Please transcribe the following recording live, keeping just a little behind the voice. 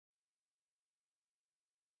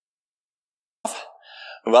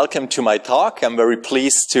Welcome to my talk. I'm very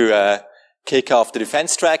pleased to kick off the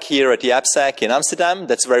defense track here at the AppSec in Amsterdam.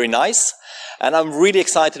 That's very nice. And I'm really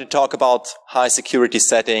excited to talk about high security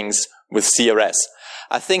settings with CRS.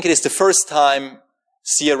 I think it is the first time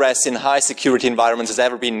CRS in high security environments has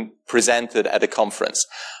ever been presented at a conference.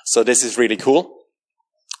 So this is really cool.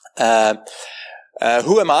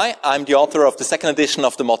 Who am I? I'm the author of the second edition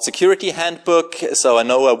of the Mod Security Handbook, so I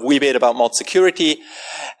know a wee bit about mod security,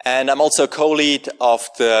 and I'm also co-lead of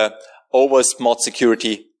the OWASP Mod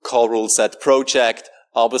Security Call Rule Set project,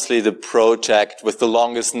 obviously the project with the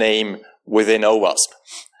longest name within OWASP.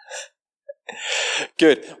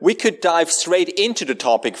 Good. We could dive straight into the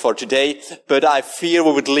topic for today, but I fear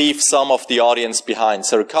we would leave some of the audience behind.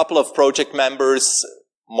 So a couple of project members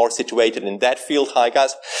more situated in that field. Hi,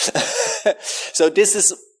 guys. So this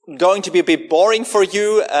is going to be a bit boring for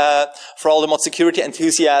you, for all the mod security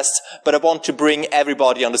enthusiasts, but I want to bring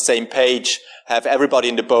everybody on the same page, have everybody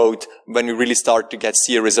in the boat when we really start to get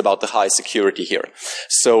serious about the high security here.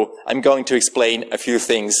 So I'm going to explain a few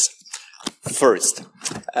things first.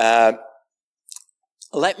 Let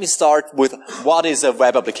me start with what is a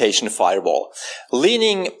web application firewall.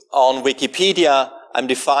 Leaning on Wikipedia, I'm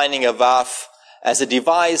defining a WAF as a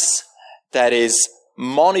device that is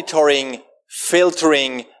monitoring,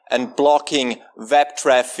 filtering, and blocking web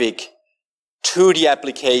traffic to the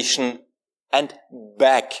application and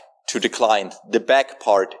back to the client. The back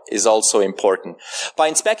part is also important. By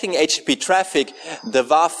inspecting HTTP traffic, the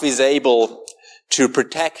WAF is able to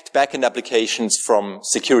protect backend applications from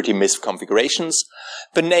security misconfigurations,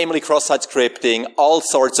 but namely cross-site scripting, all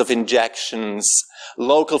sorts of injections,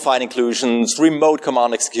 local file inclusions, remote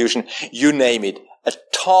command execution, you name it. A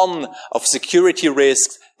ton of security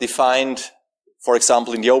risks defined, for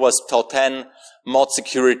example, in the OWASP Top 10, Mod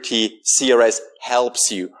Security CRS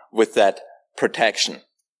helps you with that protection.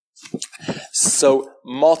 So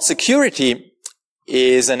Mod Security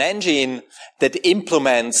is an engine that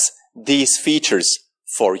implements these features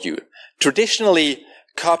for you. Traditionally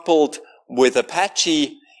coupled with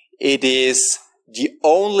Apache, it is the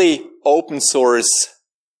only open source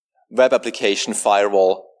web application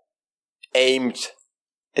firewall aimed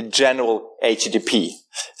at general HTTP.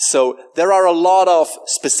 So there are a lot of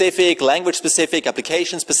specific, language-specific,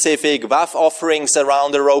 application-specific WAF offerings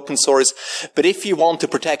around their open source. But if you want to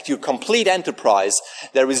protect your complete enterprise,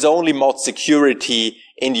 there is only Mod Security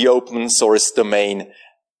in the open source domain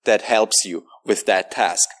that helps you with that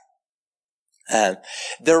task. And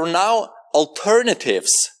there are now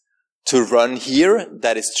alternatives to run here.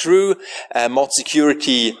 That is true. Mod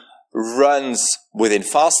Security runs within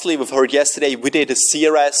Fastly. We've heard yesterday, we did a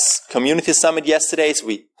CRS community summit yesterday, so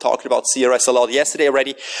we talked about CRS a lot yesterday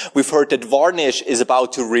already. We've heard that Varnish is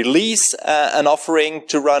about to release an offering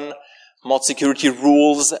to run Mod Security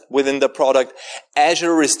rules within the product.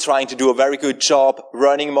 Azure is trying to do a very good job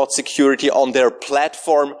running Mod Security on their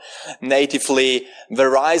platform natively.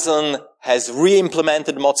 Verizon has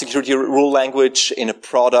re-implemented Mod Security rule language in a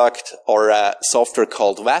product or a software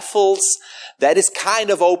called Waffles. That is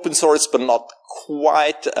kind of open source, but not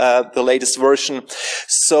quite the latest version.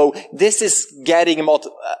 So this is getting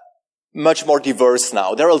much more diverse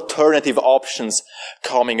now. There are alternative options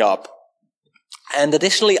coming up. And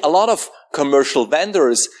additionally, a lot of commercial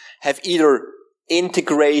vendors have either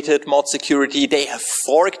integrated Mod Security, they have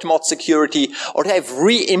forked Mod Security, or they have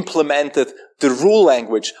re-implemented the rule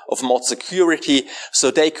language of Mod Security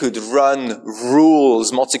so they could run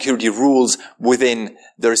rules, Mod Security rules within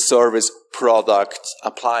their service, product,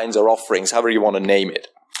 appliance, or offerings, however you want to name it.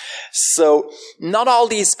 So not all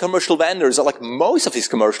these commercial vendors, or like most of these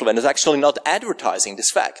commercial vendors, actually not advertising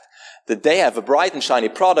this fact that they have a bright and shiny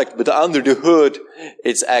product, but under the hood,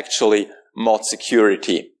 it's actually Mod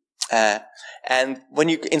Security. And when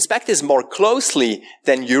you inspect this more closely,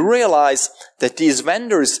 then you realize that these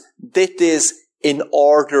vendors did this in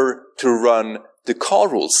order to run the call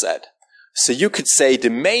rule set. So you could say the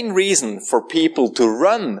main reason for people to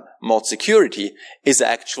run Mod Security is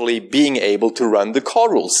actually being able to run the call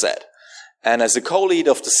rule set. And as a co-lead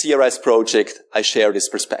of the CRS project, I share this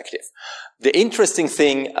perspective. The interesting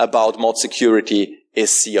thing about Mod Security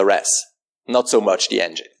is CRS, not so much the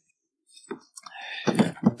engine.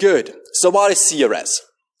 Good. So what is CRS?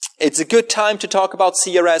 It's a good time to talk about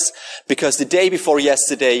CRS because the day before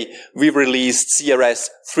yesterday, we released CRS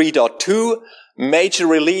 3.2, major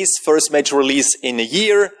release, first major release in a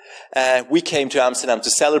year. We came to Amsterdam to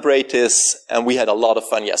celebrate this, and we had a lot of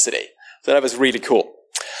fun yesterday. So that was really cool.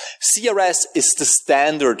 CRS is the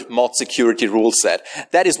standard mod security rule set.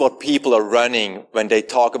 That is what people are running when they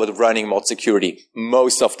talk about running mod security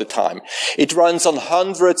most of the time. It runs on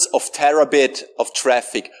hundreds of terabit of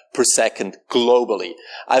traffic per second globally.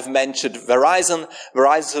 I've mentioned Verizon.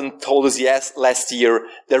 Verizon told us last year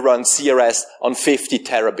they run CRS on 50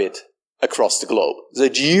 terabit across the globe.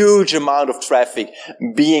 There's a huge amount of traffic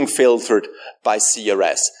being filtered by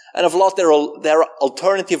CRS. And a lot there are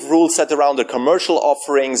alternative rules set around the commercial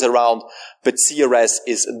offerings around, but CRS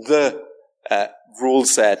is the rule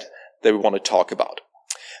set that we want to talk about.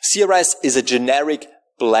 CRS is a generic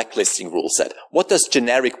blacklisting rule set. What does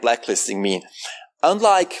generic blacklisting mean?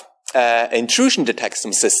 Unlike intrusion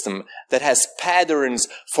detection system that has patterns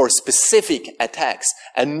for specific attacks,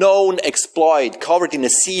 a known exploit covered in a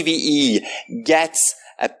CVE gets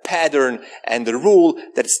a pattern and a rule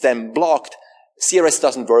that's then blocked. CRS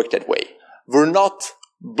doesn't work that way. We're not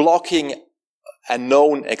blocking a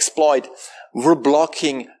known exploit. We're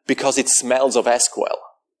blocking because it smells of SQL.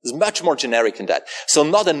 It's much more generic than that. So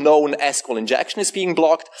not a known SQL injection is being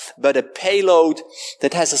blocked, but a payload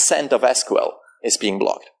that has a scent of SQL is being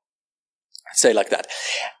blocked. Say like that.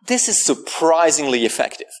 This is surprisingly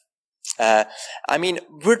effective. I mean,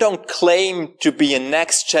 we don't claim to be a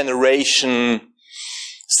next generation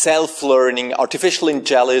self-learning, artificial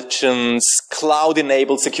intelligence,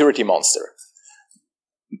 cloud-enabled security monster.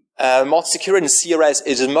 Mod security in CRS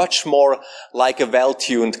is much more like a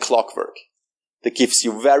well-tuned clockwork that gives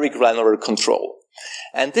you very granular control.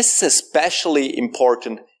 And this is especially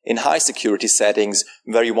important in high security settings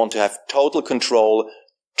where you want to have total control,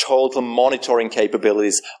 total monitoring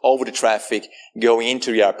capabilities over the traffic going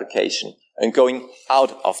into your application and going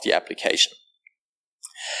out of the application.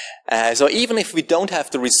 So even if we don't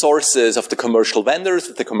have the resources of the commercial vendors,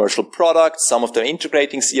 the commercial products, some of them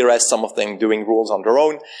integrating CRS, some of them doing rules on their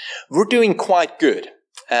own, we're doing quite good.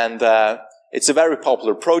 And it's a very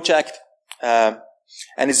popular project, and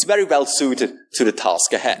it's very well suited to the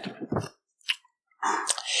task ahead.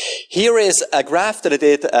 Here is a graph that I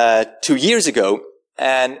did 2 years ago,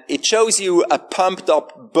 and it shows you a pumped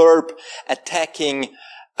up burp attacking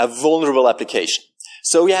a vulnerable application.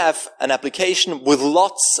 So we have an application with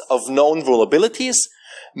lots of known vulnerabilities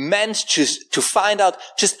meant to find out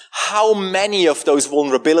just how many of those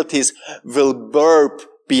vulnerabilities will burp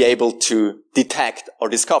be able to detect or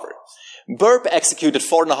discover. Burp executed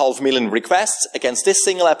 4.5 million requests against this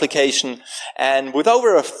single application, and with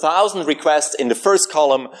over 1,000 requests in the first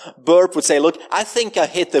column, Burp would say, look, I think I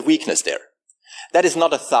hit the weakness there. That is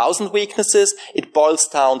not 1,000 weaknesses, it boils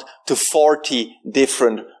down to 40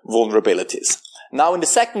 different vulnerabilities. Now in the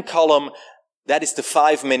second column, that is the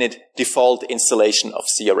 5-minute default installation of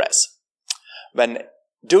CRS. When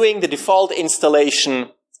doing the default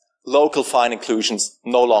installation, local fine inclusions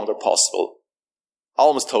no longer possible.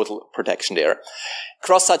 Almost total protection there.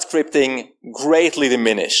 Cross-site scripting greatly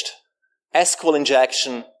diminished. SQL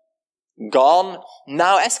injection gone.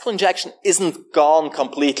 Now SQL injection isn't gone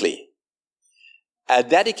completely. A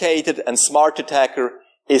dedicated and smart attacker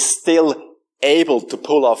is still able to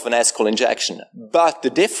pull off an SQL injection. But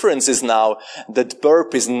the difference is now that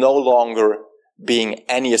Burp is no longer being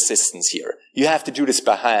any assistance here. You have to do this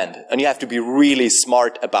by hand, and you have to be really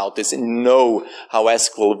smart about this and know how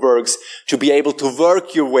SQL works to be able to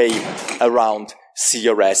work your way around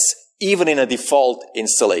CRS, even in a default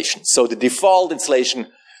installation. So the default installation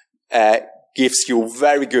gives you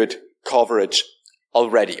very good coverage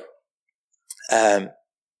already.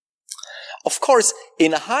 Of course,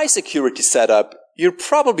 in a high security setup, you're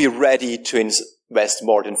probably ready to invest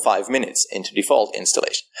more than 5 minutes into default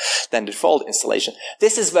installation. Then default installation.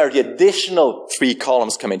 This is where the additional 3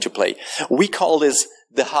 columns come into play. We call this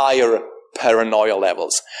the higher paranoia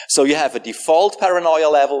levels. So you have a default paranoia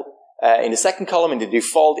level in the second column in the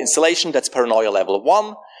default installation. That's paranoia level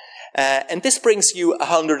 1. And this brings you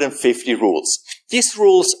 150 rules. These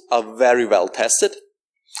rules are very well tested.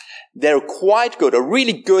 They're quite good, or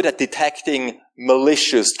really good at detecting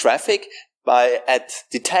malicious traffic, at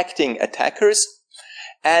detecting attackers.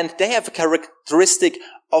 And they have a characteristic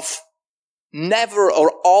of never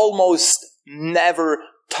or almost never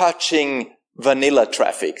touching vanilla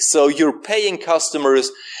traffic. So your paying customers,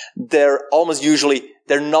 they're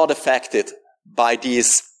not affected by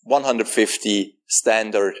these 150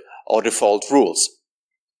 standard or default rules.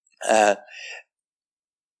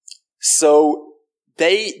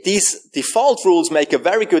 These default rules make a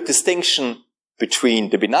very good distinction between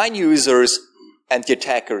the benign users and the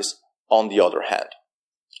attackers on the other hand.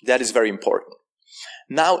 That is very important.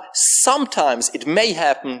 Now, sometimes it may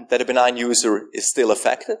happen that a benign user is still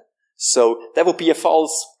affected. So that would be a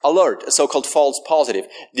false alert, a so-called false positive.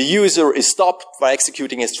 The user is stopped by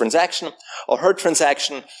executing his transaction or her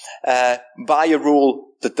transaction by a rule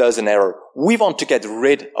that does an error. We want to get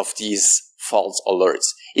rid of these false alerts.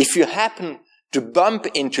 If you happen to bump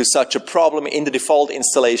into such a problem in the default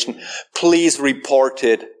installation, please report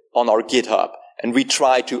it on our GitHub. And we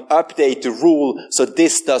try to update the rule so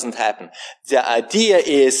this doesn't happen. The idea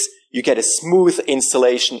is you get a smooth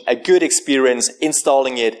installation, a good experience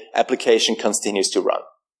installing it, application continues to run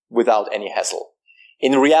without any hassle.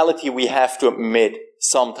 In reality, we have to admit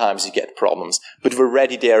sometimes you get problems, but we're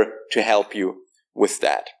ready there to help you with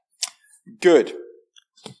that. Good.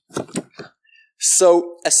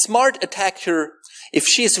 So a smart attacker, if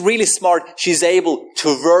she's really smart, she's able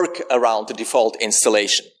to work around the default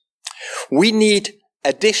installation. We need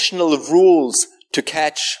additional rules to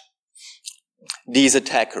catch these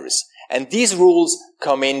attackers. And these rules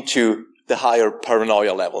come into the higher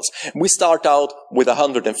paranoia levels. We start out with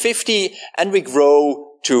 150 and we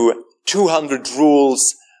grow to 200 rules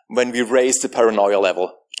when we raise the paranoia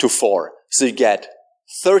level to 4. So you get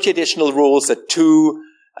 30 additional rules at 2,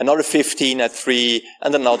 another 15 at 3,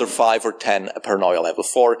 and another 5 or 10 at paranoia level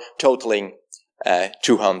 4, totaling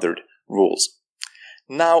 200 rules.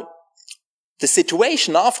 Now, the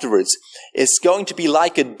situation afterwards is going to be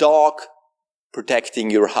like a dog protecting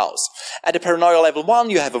your house. At the paranoia level 1,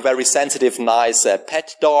 you have a very sensitive, nice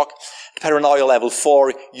pet dog. At paranoia level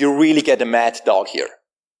 4, you really get a mad dog here.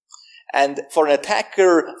 And for an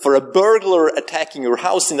attacker, for a burglar attacking your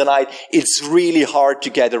house in the night, it's really hard to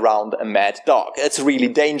get around a mad dog. It's a really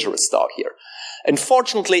dangerous dog here.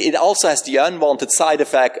 Unfortunately, it also has the unwanted side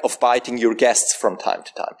effect of biting your guests from time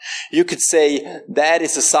to time. You could say that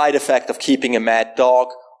is a side effect of keeping a mad dog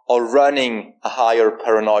or running a higher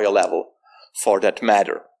paranoia level for that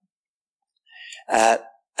matter. A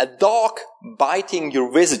dog biting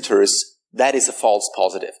your visitors, that is a false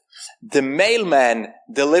positive. The mailman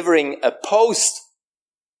delivering a post,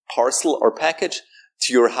 parcel or package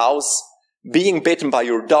to your house, being bitten by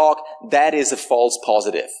your dog, that is a false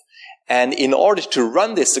positive. And in order to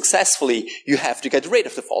run this successfully, you have to get rid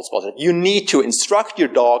of the false positive. You need to instruct your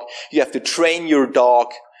dog. You have to train your dog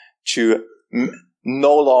to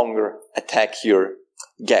no longer attack your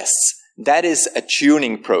guests. That is a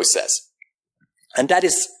tuning process. And that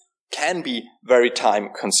can be very time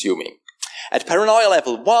consuming. At paranoia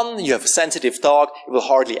level 1, you have a sensitive dog. It will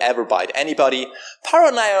hardly ever bite anybody.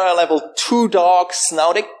 Paranoia level 2 dogs,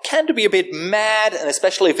 now they tend to be a bit mad, and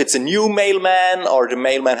especially if it's a new mailman or the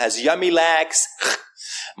mailman has yummy legs,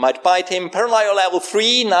 might bite him. Paranoia level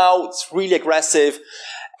 3, now it's really aggressive.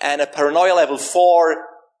 And at paranoia level 4,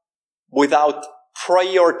 without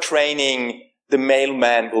prior training, the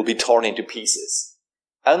mailman will be torn into pieces.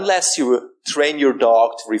 Unless you train your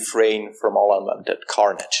dog to refrain from all unwanted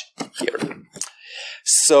carnage here.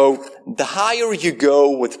 So the higher you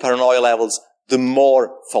go with paranoia levels, the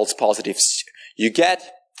more false positives you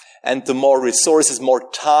get, and the more resources, more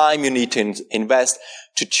time you need to invest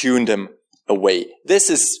to tune them away.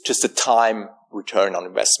 This is just a time return on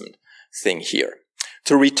investment thing here.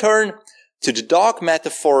 To return to the dog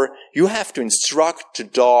metaphor, you have to instruct the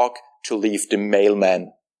dog to leave the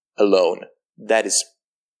mailman alone. That is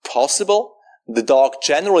possible. The dog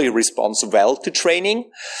generally responds well to training.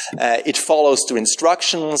 It follows the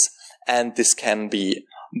instructions, and this can be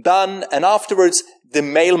done. And afterwards, the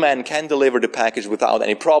mailman can deliver the package without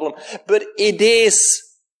any problem. But it is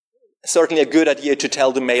certainly a good idea to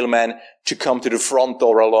tell the mailman to come to the front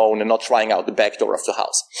door alone and not trying out the back door of the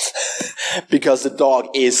house. Because the dog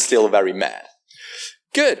is still very mad.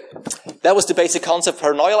 Good. That was the basic concept of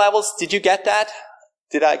paranoia levels. Did you get that?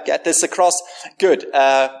 Did I get this across? Good.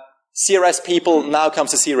 CRS people, now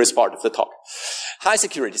comes the serious part of the talk. High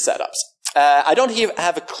security setups. I don't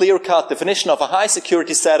have a clear-cut definition of a high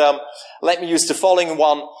security setup. Let me use the following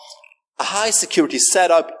one. A high security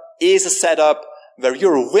setup is a setup where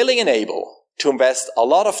you're willing and able to invest a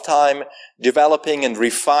lot of time developing and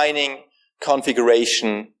refining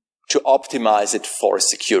configuration to optimize it for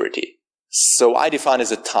security. So I define it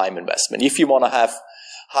as a time investment. If you want to have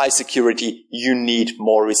high security, you need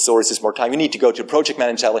more resources, more time. You need to go to a project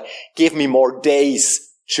manager and tell, give me more days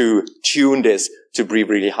to tune this to be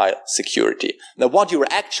really high security. Now, what you're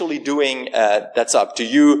actually doing, that's up to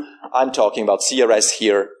you. I'm talking about CRS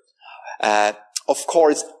here. Of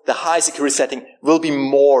course, the high security setting will be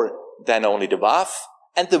more than only the WAF,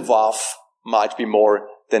 and the WAF might be more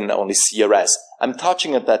than only CRS. I'm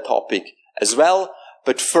touching on that topic as well,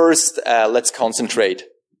 but first, let's concentrate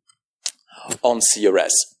on CRS.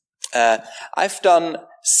 I've done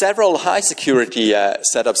several high security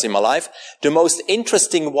setups in my life. The most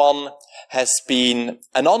interesting one has been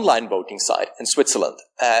an online voting site in Switzerland.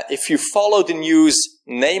 If you follow the news,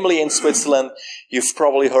 namely in Switzerland, you've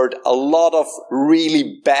probably heard a lot of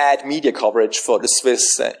really bad media coverage for the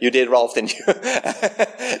Swiss. You did, Ralph, didn't you?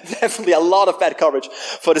 Definitely a lot of bad coverage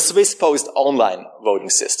for the Swiss Post online voting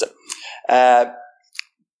system.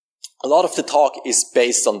 A lot of the talk is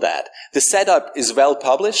based on that. The setup is well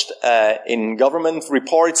published in government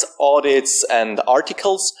reports, audits, and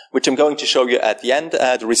articles, which I'm going to show you at the end,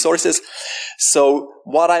 the resources. So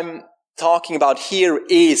what I'm talking about here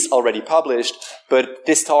is already published, but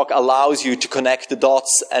this talk allows you to connect the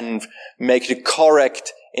dots and make the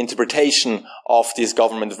correct interpretation of these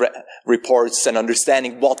government reports and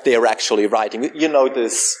understanding what they're actually writing. You know,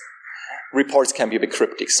 this reports can be a bit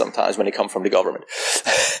cryptic sometimes when they come from the government.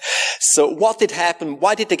 So what did happen?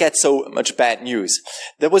 Why did they get so much bad news?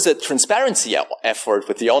 There was a transparency effort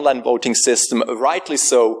with the online voting system, rightly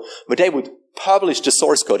so, where they would publish the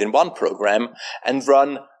source code in one program and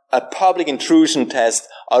run a public intrusion test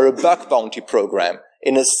or a bug bounty program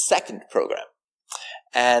in a second program.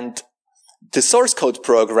 And the source code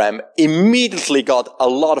program immediately got a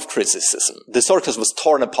lot of criticism. The source code was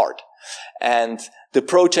torn apart. And the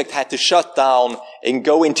project had to shut down and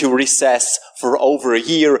go into recess for over a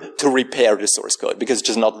year to repair the source code because it's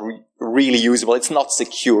just not really usable. It's not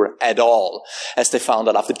secure at all, as they found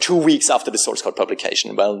out after 2 weeks after the source code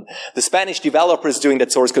publication. Well, the Spanish developers doing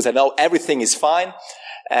that source code said, no, everything is fine.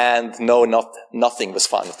 And no, nothing was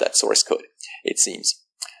fine with that source code, it seems.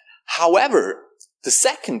 However,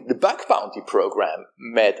 the bug bounty program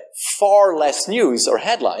made far less news or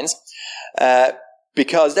headlines,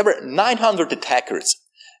 because there were 900 attackers.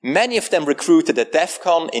 Many of them recruited at DEF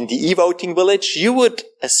CON in the e-voting village. You would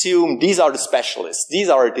assume these are the specialists. These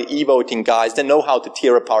are the e-voting guys. They know how to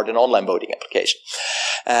tear apart an online voting application.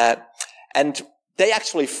 And they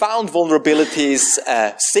actually found vulnerabilities,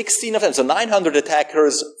 16 of them. So 900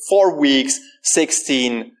 attackers, 4 weeks,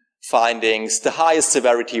 16 findings. The highest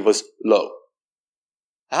severity was low.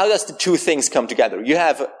 How does the two things come together? You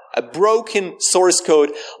have a broken source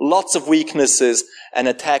code, lots of weaknesses, and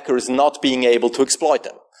attackers not being able to exploit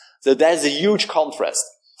them. So there's a huge contrast.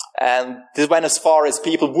 And this went as far as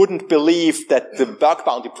people wouldn't believe that the bug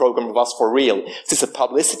bounty program was for real. Is this a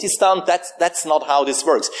publicity stunt? That's not how this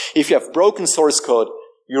works. If you have broken source code,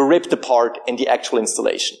 you're ripped apart in the actual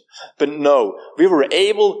installation. But no, we were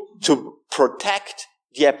able to protect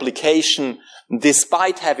the application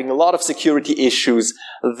despite having a lot of security issues,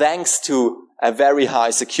 thanks to a very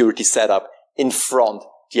high security setup in front of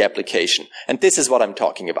the application. And this is what I'm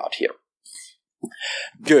talking about here.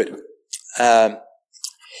 Good.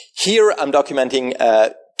 Here I'm documenting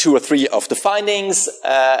 2 or 3 of the findings.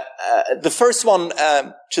 The first one,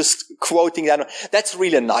 just quoting that, that's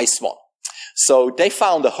really a nice one. So they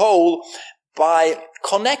found a hole by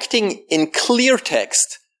connecting in clear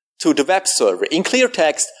text to the web server, in clear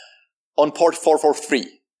text on port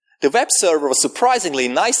 443. The web server was surprisingly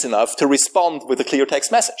nice enough to respond with a clear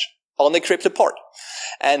text message on the encrypted port.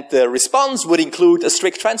 And the response would include a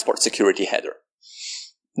strict transport security header.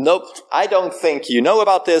 Nope, I don't think you know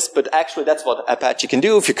about this, but actually that's what Apache can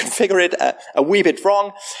do if you configure it a wee bit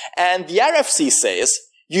wrong. And the RFC says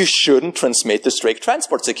you shouldn't transmit the strict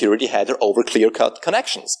transport security header over clear-cut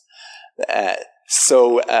connections.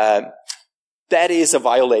 That is a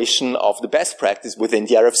violation of the best practice within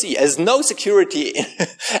the RFC. It has no security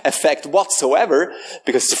effect whatsoever,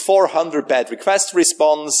 because the 400 bad request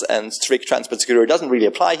response and strict transport security doesn't really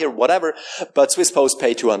apply here, whatever, but Swiss Post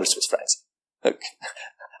paid 200 Swiss francs.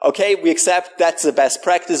 Okay, we accept that's a best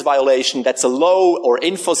practice violation, that's a low or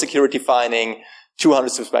info security finding,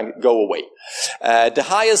 200 Swiss francs, go away. The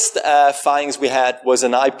highest findings we had was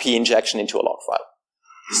an IP injection into a log file.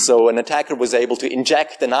 So an attacker was able to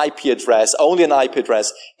inject an IP address, only an IP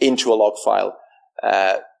address, into a log file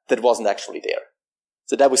that wasn't actually there.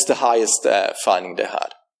 So that was the highest finding they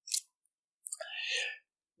had.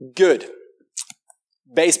 Good.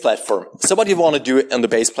 Base platform. So what do you want to do on the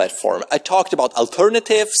base platform? I talked about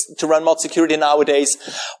alternatives to run mod security nowadays.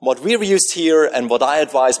 What we've used here and what I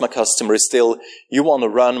advise my customers still, you want to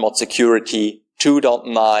run mod security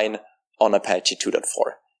 2.9 on Apache 2.4.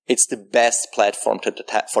 It's the best platform for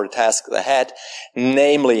the task ahead,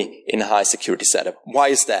 namely in high security setup. Why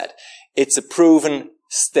is that? It's a proven,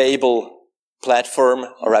 stable platform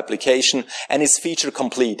or application, and it's feature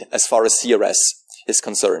complete as far as CRS is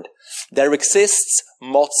concerned. There exists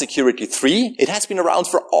Mod Security 3. It has been around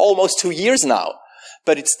for almost 2 years now,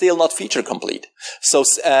 but it's still not feature complete. So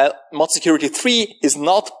Mod Security 3 is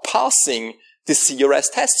not passing the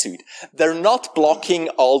CRS test suite. They're not blocking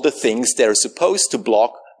all the things they're supposed to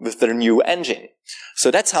block with their new engine. So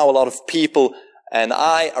that's how a lot of people and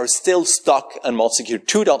I are still stuck on mod security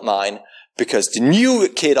 2.9 because the new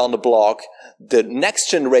kid on the block, the next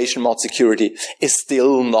generation mod security, is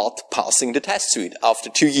still not passing the test suite after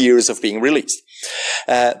 2 years of being released.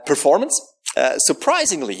 Performance,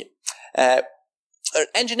 surprisingly,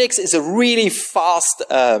 Nginx is a really fast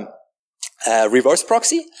reverse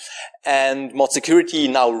proxy, and mod security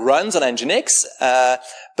now runs on Nginx,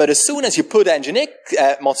 but as soon as you put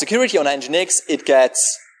mod security on Nginx, it gets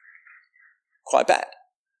quite bad.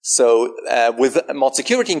 So with mod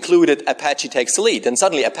security included, Apache takes the lead, and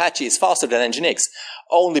suddenly Apache is faster than Nginx,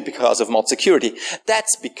 only because of mod security.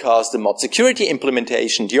 That's because the mod security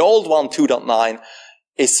implementation, the old one, 2.9,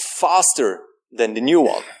 is faster than the new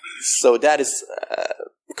one. So that is a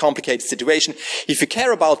complicated situation. If you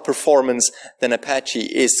care about performance, then Apache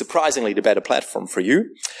is surprisingly the better platform for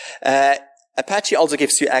you. Apache also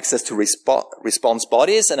gives you access to response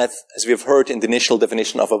bodies, and as we have heard in the initial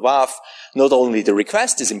definition of a WAF, not only the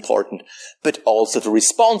request is important, but also the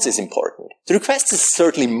response is important. The request is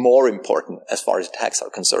certainly more important as far as attacks are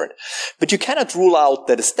concerned, but you cannot rule out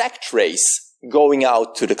that a stack trace going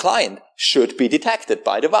out to the client should be detected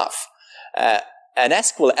by the WAF. An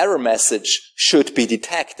SQL error message should be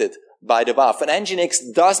detected by the WAF, and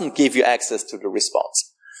Nginx doesn't give you access to the response.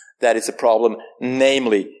 That is a problem,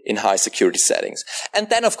 namely in high security settings.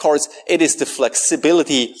 And then, of course, it is the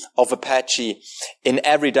flexibility of Apache in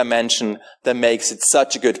every dimension that makes it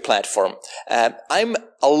such a good platform. I'm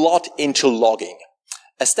a lot into logging.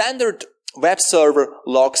 A standard web server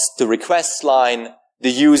logs the request line,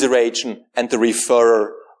 the user agent, and the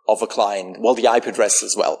referrer of a client. Well, the IP address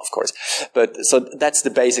as well, of course. But so that's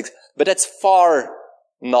the basics. But that's far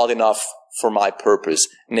not enough for my purpose,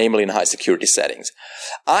 namely in high security settings.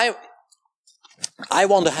 I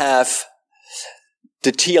want to have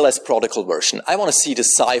the TLS protocol version. I want to see the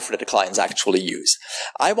cipher that the clients actually use.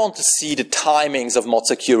 I want to see the timings of mod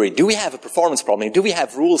security. Do we have a performance problem? Do we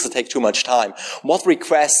have rules that take too much time? What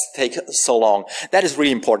requests take so long? That is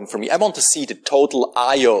really important for me. I want to see the total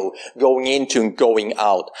I/O going into and going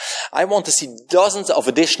out. I want to see dozens of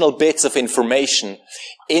additional bits of information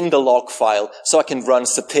in the log file so I can run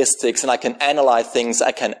statistics and I can analyze things,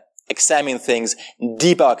 I can examine things,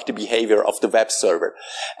 debug the behavior of the web server.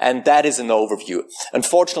 And that is an overview.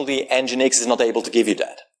 Unfortunately, Nginx is not able to give you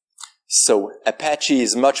that. So Apache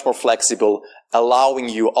is much more flexible, allowing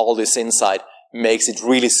you all this insight, makes it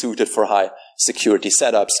really suited for high security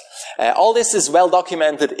setups. All this is well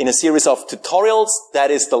documented in a series of tutorials. That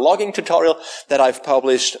is the logging tutorial that I've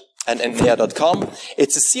published at nea.com.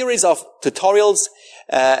 It's a series of tutorials,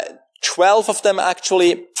 12 of them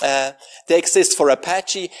actually. They exist for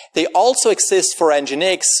Apache. They also exist for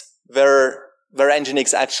Nginx, where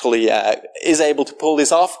Nginx actually is able to pull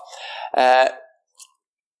this off.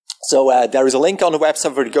 So there is a link on the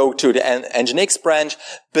website where you go to the Nginx branch,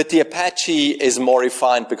 but the Apache is more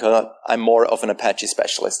refined because I'm more of an Apache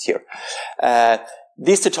specialist here.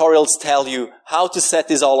 These tutorials tell you how to set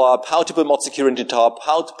this all up, how to put mod security on top,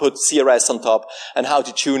 how to put CRS on top, and how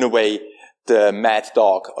to tune away the mad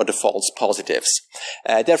dog or the false positives.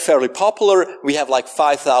 They're fairly popular. We have like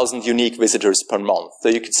 5,000 unique visitors per month. So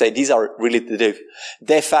you could say these are really the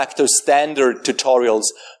de facto standard tutorials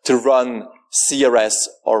to run CRS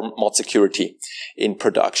or mod security in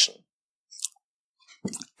production.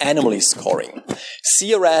 Anomaly scoring.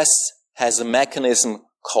 CRS has a mechanism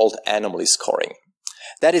called anomaly scoring.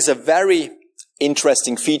 That is a very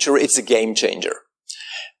interesting feature. It's a game changer.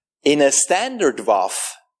 In a standard WAF,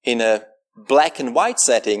 in a black and white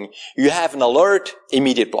setting, you have an alert,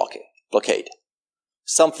 immediate blockade.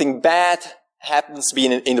 Something bad happens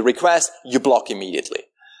in the request, you block immediately.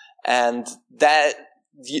 And that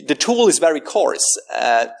the tool is very coarse,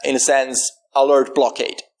 in a sense, alert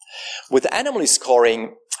blockade. With anomaly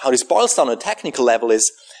scoring, how this boils down on a technical level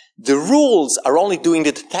is the rules are only doing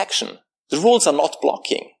the detection. The rules are not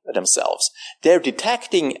blocking themselves. They're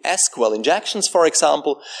detecting SQL injections, for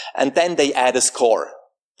example, and then they add a score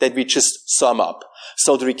that we just sum up.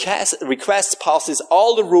 So the request passes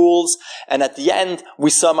all the rules, and at the end, we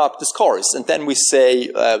sum up the scores. And then we say,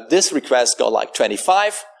 this request got like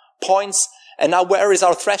 25 points, and now where is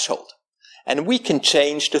our threshold? And we can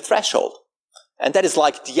change the threshold. And that is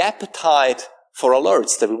like the appetite for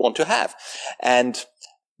alerts that we want to have. And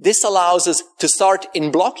this allows us to start in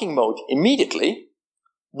blocking mode immediately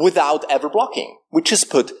without ever blocking. We just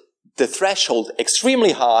put the threshold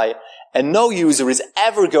extremely high, and no user is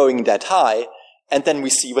ever going that high, and then we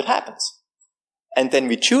see what happens. And then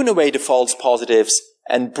we tune away the false positives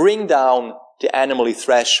and bring down the anomaly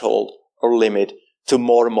threshold or limit to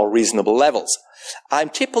more and more reasonable levels. I'm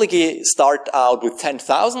typically start out with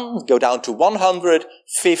 10,000, go down to 100,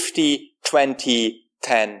 50, 20,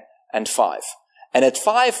 10, and 5. And at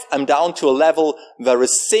 5, I'm down to a level where a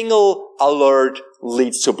single alert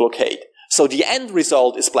leads to blockade. So the end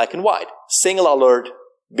result is black and white. Single alert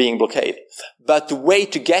being blockade. But the way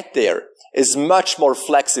to get there is much more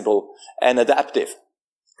flexible and adaptive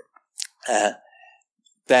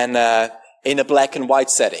than in a black and white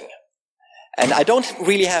setting. And I don't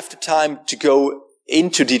really have the time to go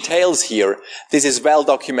into details here. This is well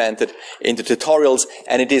documented in the tutorials,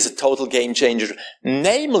 and it is a total game changer,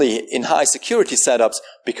 namely in high security setups,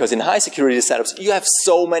 because in high security setups you have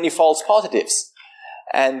so many false positives.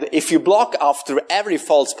 And if you block after every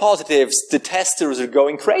false positives, the testers are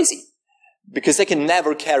going crazy because they can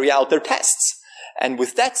never carry out their tests. And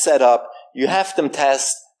with that setup, you have them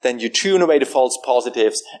test, then you tune away the false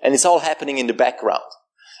positives, and it's all happening in the background.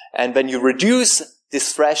 And when you reduce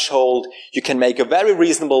this threshold, you can make a very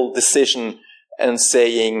reasonable decision and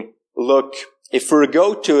saying, look, if we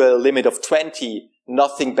go to a limit of 20,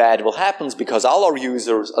 nothing bad will happen because all our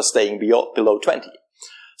users are staying below 20.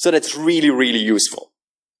 So that's really, really useful.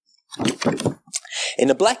 In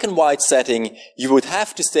a black and white setting, you would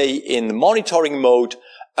have to stay in monitoring mode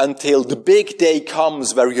until the big day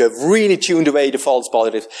comes where you have really tuned away the false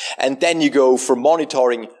positives, and then you go from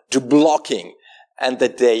monitoring to blocking, and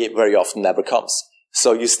that day very often never comes.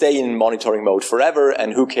 So you stay in monitoring mode forever,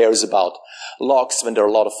 and who cares about logs when there are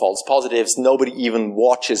a lot of false positives? Nobody even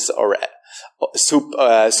watches or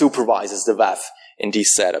supervises the WAF in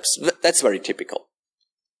these setups. That's very typical.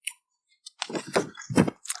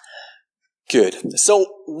 Good. So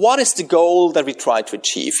what is the goal that we try to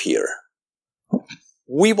achieve here?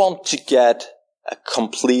 We want to get a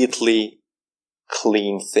completely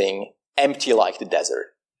clean thing, empty like the desert.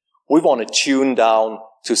 We want to tune down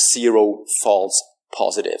to 0 false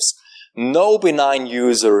positives. No benign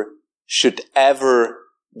user should ever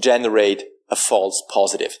generate a false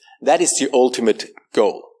positive. That is the ultimate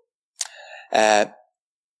goal.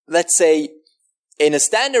 Let's say in a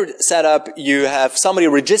standard setup, you have somebody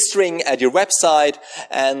registering at your website,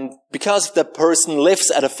 and because the person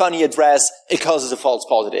lives at a funny address, it causes a false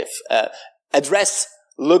positive. Address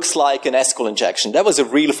looks like an SQL injection. That was a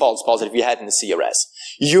real false positive we had in the CRS.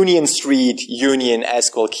 Union Street, Union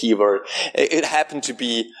SQL keyword. It happened to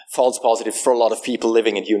be false positive for a lot of people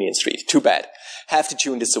living in Union Street. Too bad. Have to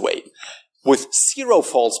tune this away. With 0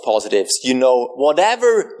 false positives, you know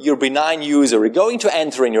whatever your benign user is going to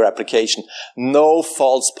enter in your application, no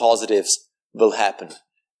false positives will happen.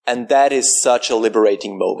 And that is such a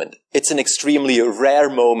liberating moment. It's an extremely rare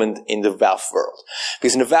moment in the WAF world.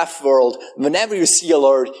 Because in the WAF world, whenever you see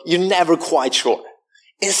alert, you're never quite sure.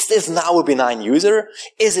 Is this now a benign user?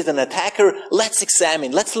 Is it an attacker? Let's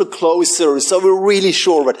examine. Let's look closer so we're really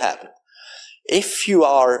sure what happened. If you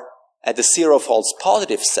are at the 0 false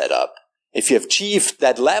positive setup, if you have achieved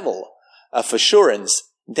that level of assurance,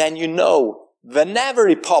 then you know whenever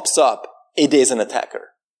it pops up, it is an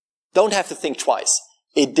attacker. Don't have to think twice.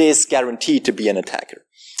 It is guaranteed to be an attacker.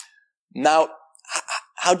 Now,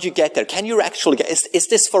 how do you get there? Can you actually get, is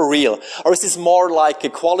this for real? Or is this more like a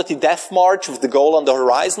quality death march with the goal on the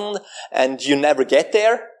horizon and you never get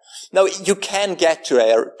there? No, you can get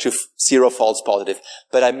to 0 false positive,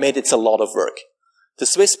 but I admit it's a lot of work. The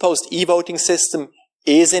Swiss Post e-voting system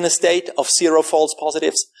is in a state of 0 false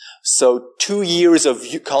positives. So 2 years of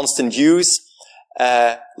constant use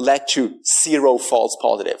led to 0 false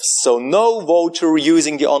positives. So no voter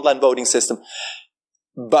using the online voting system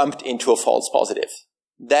bumped into a false positive.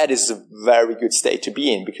 That is a very good state to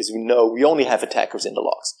be in because we know we only have attackers in the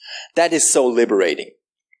logs. That is so liberating.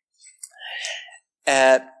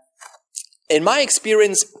 In my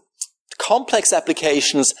experience, complex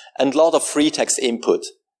applications and a lot of free text input,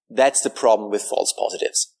 that's the problem with false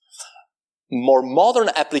positives. More modern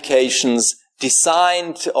applications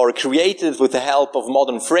designed or created with the help of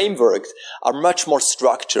modern frameworks are much more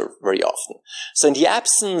structured very often. So in the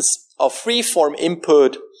absence of free-form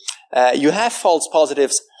input, you have false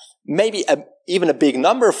positives, maybe even a big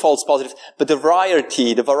number of false positives, but the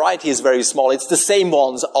variety is very small. It's the same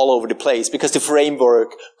ones all over the place because the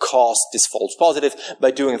framework caused this false positive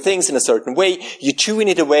by doing things in a certain way. You tune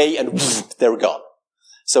it away and they're gone.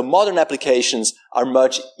 So modern applications are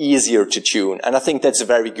much easier to tune, and I think that's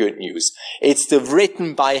very good news. It's the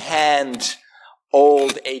written by hand,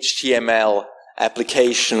 old HTML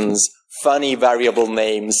applications, funny variable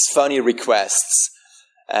names, funny requests,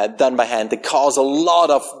 done by hand that cause a lot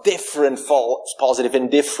of different false positive in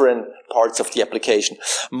different parts of the application.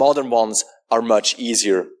 Modern ones are much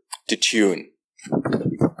easier to tune.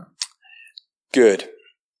 Good.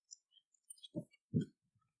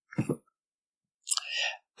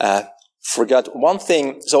 Forgot one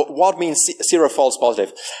thing. So what means 0 false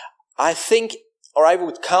positive? I think, or I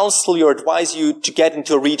would counsel you or advise you to get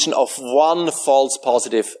into a region of 1 false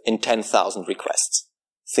positive in 10,000 requests.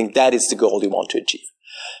 I think that is the goal you want to achieve.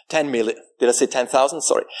 10 million. Did I say 10,000?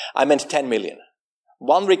 Sorry. I meant 10 million.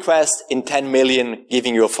 1 request in 10 million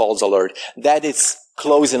giving you a false alert. That is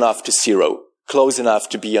close enough to 0. Close enough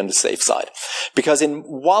to be on the safe side. Because in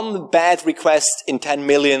 1 bad request in 10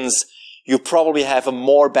 millions, you probably have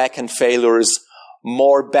more backend failures,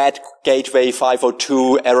 more bad gateway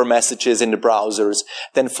 502 error messages in the browsers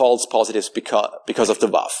than false positives because of the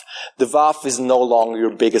WAF. The WAF is no longer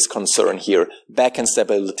your biggest concern here. Backend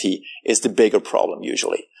stability is the bigger problem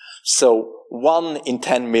usually. So 1 in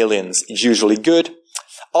 10 millions is usually good.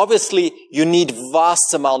 Obviously, you need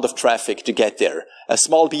vast amount of traffic to get there. A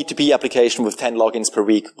small B2B application with 10 logins per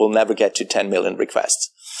week will never get to 10 million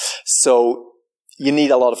requests. So you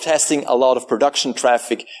need a lot of testing, a lot of production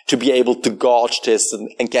traffic to be able to gauge this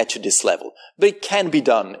and get to this level. But it can be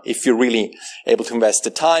done if you're really able to invest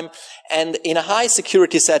the time. And in a high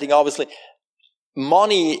security setting, obviously,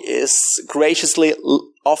 money is graciously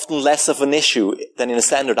often less of an issue than in a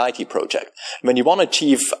standard IT project. When you want to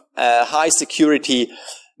achieve high security,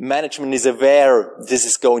 management is aware this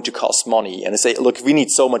is going to cost money. And they say, look, we need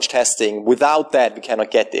so much testing. Without that, we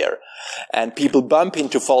cannot get there. And people bump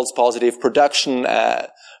into false positive production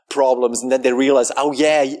problems, and then they realize, oh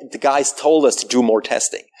yeah, the guys told us to do more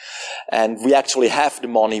testing. And we actually have the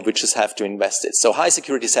money, we just have to invest it. So high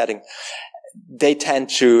security setting, they tend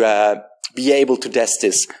to be able to test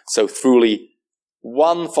this. So truly,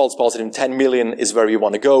 1 false positive in 10 million is where you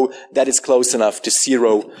want to go. That is close enough to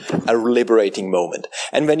 0, a liberating moment.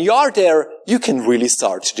 And when you are there, you can really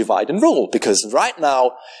start to divide and rule, because right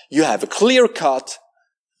now you have a clear cut,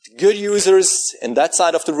 good users in that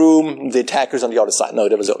side of the room, the attackers on the other side. No,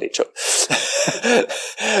 that was only a joke.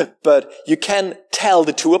 But you can tell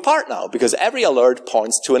the two apart now, because every alert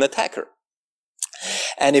points to an attacker.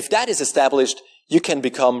 And if that is established, you can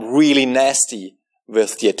become really nasty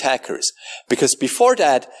with the attackers. Because before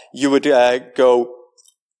that, you would go,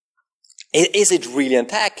 is it really an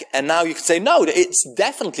attack? And now you can say, no, it's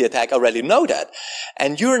definitely an attack. I already know that.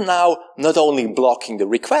 And you're now not only blocking the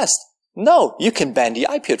request, no, you can ban the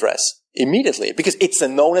IP address immediately because it's a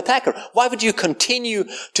known attacker. Why would you continue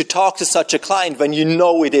to talk to such a client when you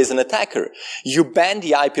know it is an attacker? You ban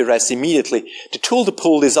the IP address immediately. The tool to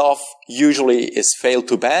pull this off usually is fail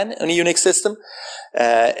to ban on a Unix system.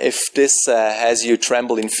 If this has you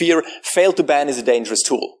tremble in fear, fail to ban is a dangerous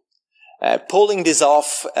tool. Pulling this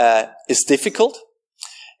off is difficult.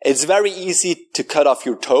 It's very easy to cut off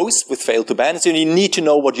your toes with fail to ban, so you need to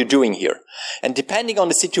know what you're doing here. And depending on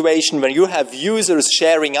the situation, when you have users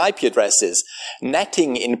sharing IP addresses,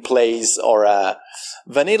 netting in place, or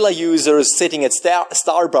vanilla users sitting at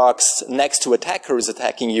Starbucks next to attackers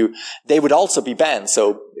attacking you, they would also be banned.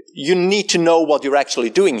 So you need to know what you're actually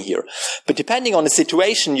doing here. But depending on the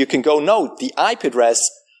situation, you can go, no, the IP address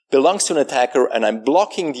belongs to an attacker, and I'm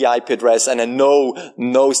blocking the IP address, and I know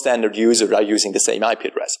no standard users are using the same IP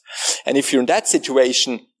address. And if you're in that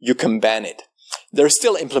situation, you can ban it. There are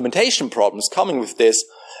still implementation problems coming with this.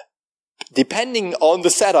 Depending on the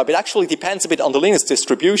setup, it actually depends a bit on the Linux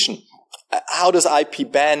distribution. How does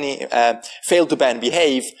IP banning, fail to ban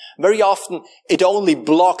behave? Very often, it only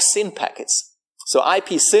blocks SYN packets. So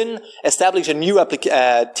IP SYN, establish a new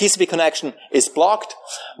TCP connection, is blocked,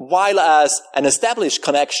 while as an established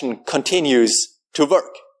connection continues to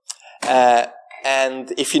work.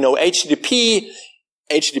 And if you know HTTP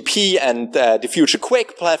and the future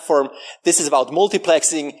Quick platform, this is about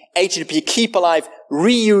multiplexing HTTP keep alive,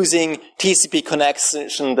 reusing TCP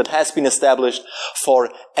connection that has been established for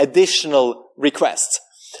additional requests.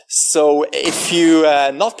 So if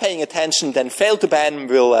you're not paying attention, then fail to ban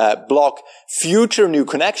will block future new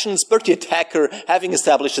connections, but the attacker, having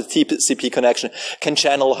established a TCP connection, can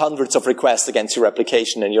channel hundreds of requests against your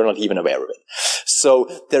application and you're not even aware of it.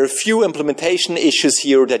 So there are a few implementation issues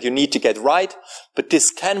here that you need to get right, but this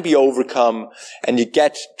can be overcome, and you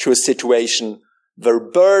get to a situation where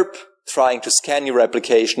burp trying to scan your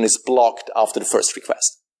application is blocked after the first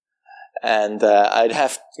request. And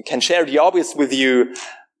can share the obvious with you.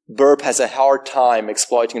 Burp has a hard time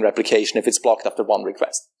exploiting your application if it's blocked after one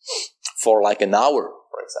request. For like an hour,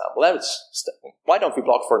 for example. Why don't we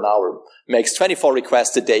block for an hour? Makes 24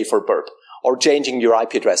 requests a day for Burp. Or changing your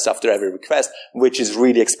IP address after every request, which is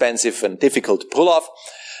really expensive and difficult to pull off.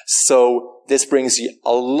 So this brings you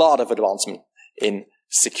a lot of advancement in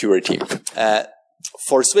security.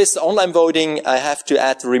 For Swiss online voting, I have to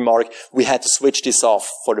add the remark, we had to switch this off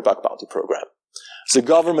for the bug bounty program. So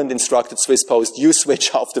government instructed Swiss Post, you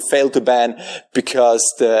switch off the fail to ban because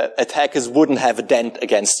the attackers wouldn't have a dent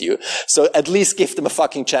against you. So at least give them a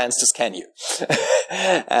fucking chance to scan you.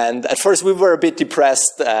 And at first we were a bit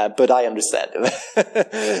depressed, but I understand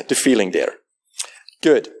the feeling there.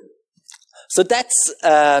 Good. So that's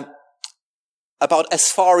about as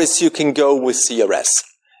far as you can go with CRS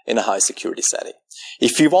in a high security setting.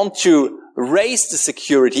 If you want to raise the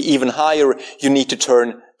security even higher, you need to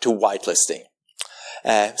turn to whitelisting.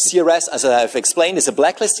 CRS, as I've explained, is a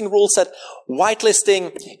blacklisting rule set.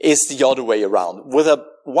 Whitelisting is the other way around. With a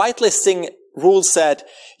whitelisting rule set,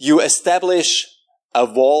 you establish a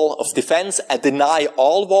wall of defense, a deny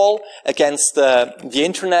all wall against the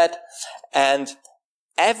internet, and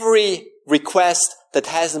every request that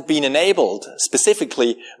hasn't been enabled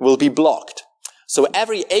specifically will be blocked. So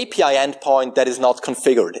every API endpoint that is not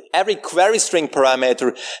configured, every query string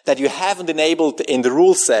parameter that you haven't enabled in the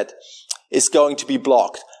rule set is going to be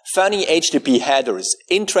blocked. Funny HTTP headers,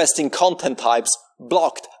 interesting content types,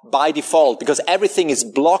 blocked by default, because everything is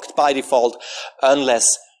blocked by default unless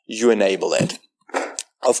you enable it.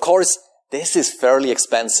 Of course, this is fairly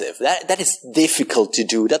expensive. That is difficult to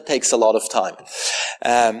do. That takes a lot of time.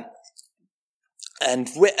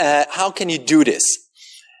 How can you do this?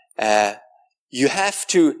 You have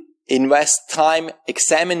to invest time,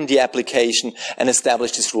 examine the application, and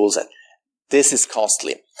establish this rule set. This is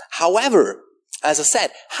costly. However, as I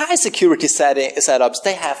said, high security setups,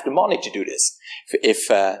 they have the money to do this if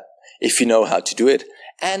you know how to do it.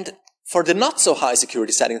 And for the not so high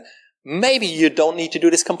security setting, maybe you don't need to do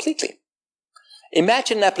this completely.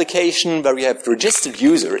 Imagine an application where you have registered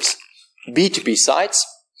users, B2B sites,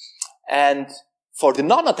 and for the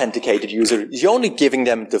non-authenticated user, you're only giving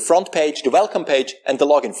them the front page, the welcome page, and the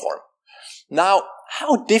login form. Now,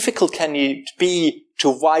 how difficult can it be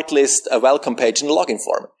to whitelist a welcome page and a login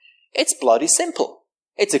form? It's bloody simple.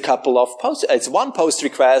 It's it's one post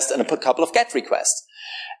request and a couple of GET requests.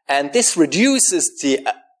 And this reduces the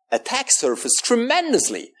attack surface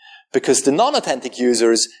tremendously, because the non-authentic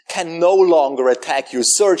users can no longer attack your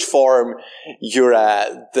search form, your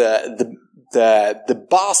the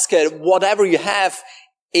basket, whatever you have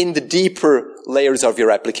in the deeper layers of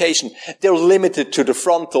your application. They're limited to the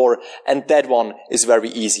front door, and that one is very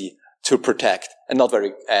easy to protect and not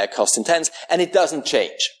very cost intense, and it doesn't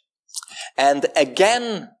change. And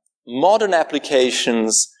again, modern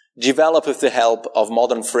applications developed with the help of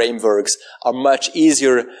modern frameworks are much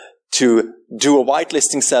easier to do a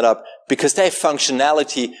whitelisting setup because they have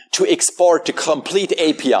functionality to export the complete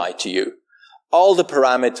API to you. All the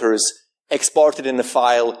parameters exported in a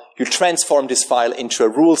file, you transform this file into a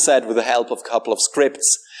rule set with the help of a couple of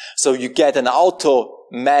scripts. So you get an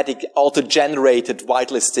auto-generated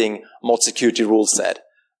whitelisting mod security rule set.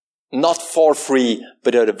 Not for free,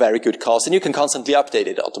 but at a very good cost. And you can constantly update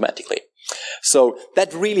it automatically. So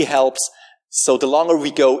that really helps. So the longer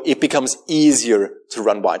we go, it becomes easier to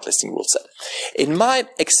run whitelisting rule set. In my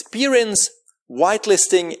experience,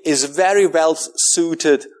 whitelisting is very well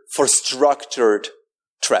suited for structured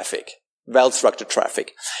traffic. Well-structured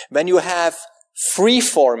traffic. When you have free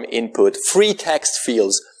form input, free text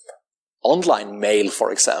fields, online mail,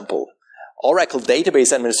 for example, Oracle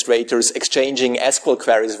database administrators exchanging SQL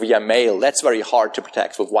queries via mail, that's very hard to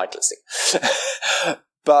protect with whitelisting.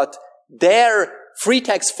 But their free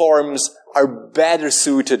text forms are better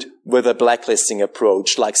suited with a blacklisting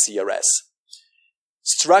approach like CRS.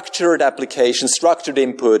 Structured application, structured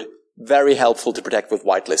input, very helpful to protect with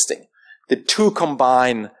whitelisting. The two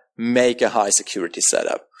combine make a high security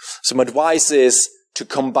setup. So my advice is to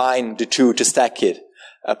combine the two, to stack it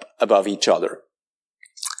up above each other.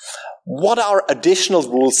 What are additional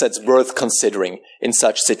rule sets worth considering in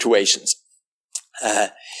such situations?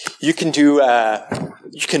 You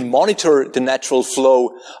can monitor the natural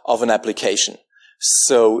flow of an application.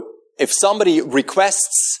 So if somebody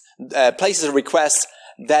places a request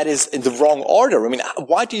that is in the wrong order, I mean,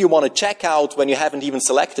 why do you want to check out when you haven't even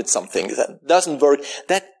selected something? That doesn't work.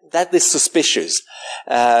 That is suspicious.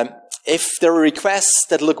 If there are requests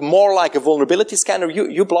that look more like a vulnerability scanner,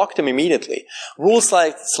 you block them immediately. Rules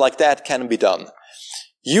like that can be done.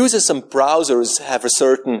 Users and browsers have a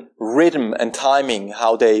certain rhythm and timing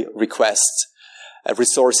how they request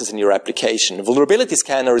resources in your application. Vulnerability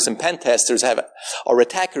scanners and pen testers or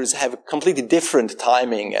attackers have a completely different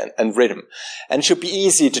timing and rhythm. And it should be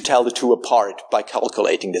easy to tell the two apart by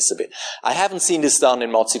calculating this a bit. I haven't seen this done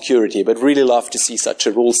in mod security, but really love to see such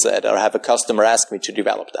a rule set or have a customer ask me to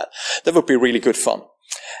develop that. That would be really good fun.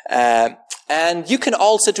 And you can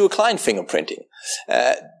also do a client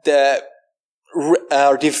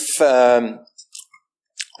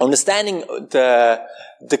understanding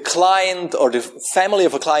the client or the family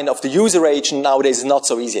of a client of the user agent nowadays is not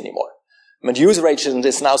so easy anymore. I mean, the user agent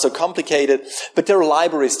is now so complicated, but there are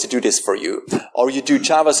libraries to do this for you. Or you do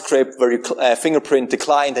JavaScript where you fingerprint the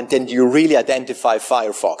client and then you really identify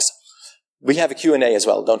Firefox. We have a Q&A as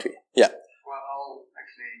well, don't we? Yeah. Well,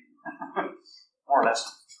 actually, more or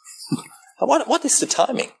less. What is the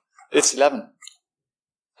timing? It's 11.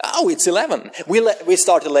 Oh, it's 11. We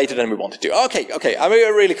started later than we wanted to. Okay. I'm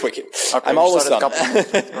really quick. Okay, I'm almost done.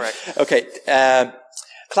 Correct. Okay.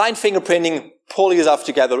 Client fingerprinting, pulling it off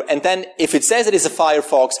together, and then if it says it is a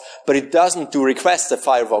Firefox, but it doesn't do requests that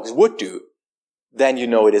Firefox would do, then you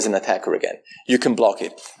know it is an attacker again. You can block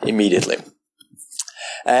it immediately.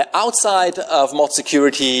 Outside of mod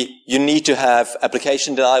security, you need to have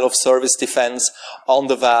application denial of service defense on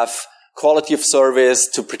the WAF. Quality of service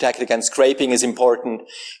to protect against scraping is important.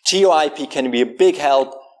 GeoIP can be a big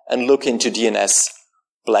help, and look into DNS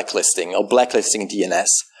blacklisting or blacklisting DNS,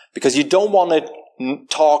 because you don't want to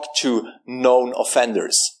talk to known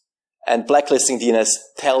offenders. And blacklisting DNS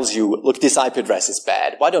tells you, look, this IP address is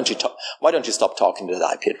bad. Why don't you stop talking to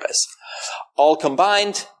that IP address? All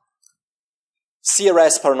combined,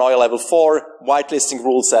 CRS paranoia level 4, whitelisting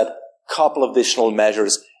rule set, couple of additional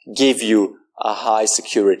measures give you a high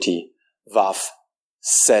security WAF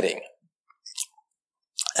setting.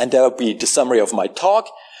 And that would be the summary of my talk.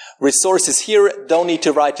 Resources here, don't need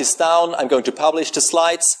to write this down. I'm going to publish the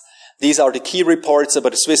slides. These are the key reports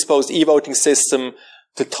about the Swiss Post e-voting system,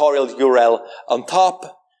 tutorial URL on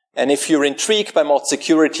top. And if you're intrigued by mod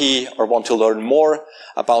security or want to learn more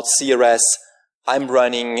about CRS, I'm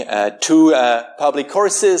running 2 public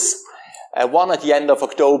courses, one at the end of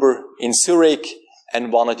October in Zurich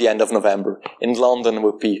and one at the end of November in London.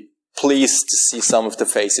 Would be pleased to see some of the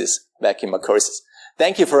faces back in my courses.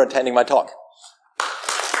 Thank you for attending my talk.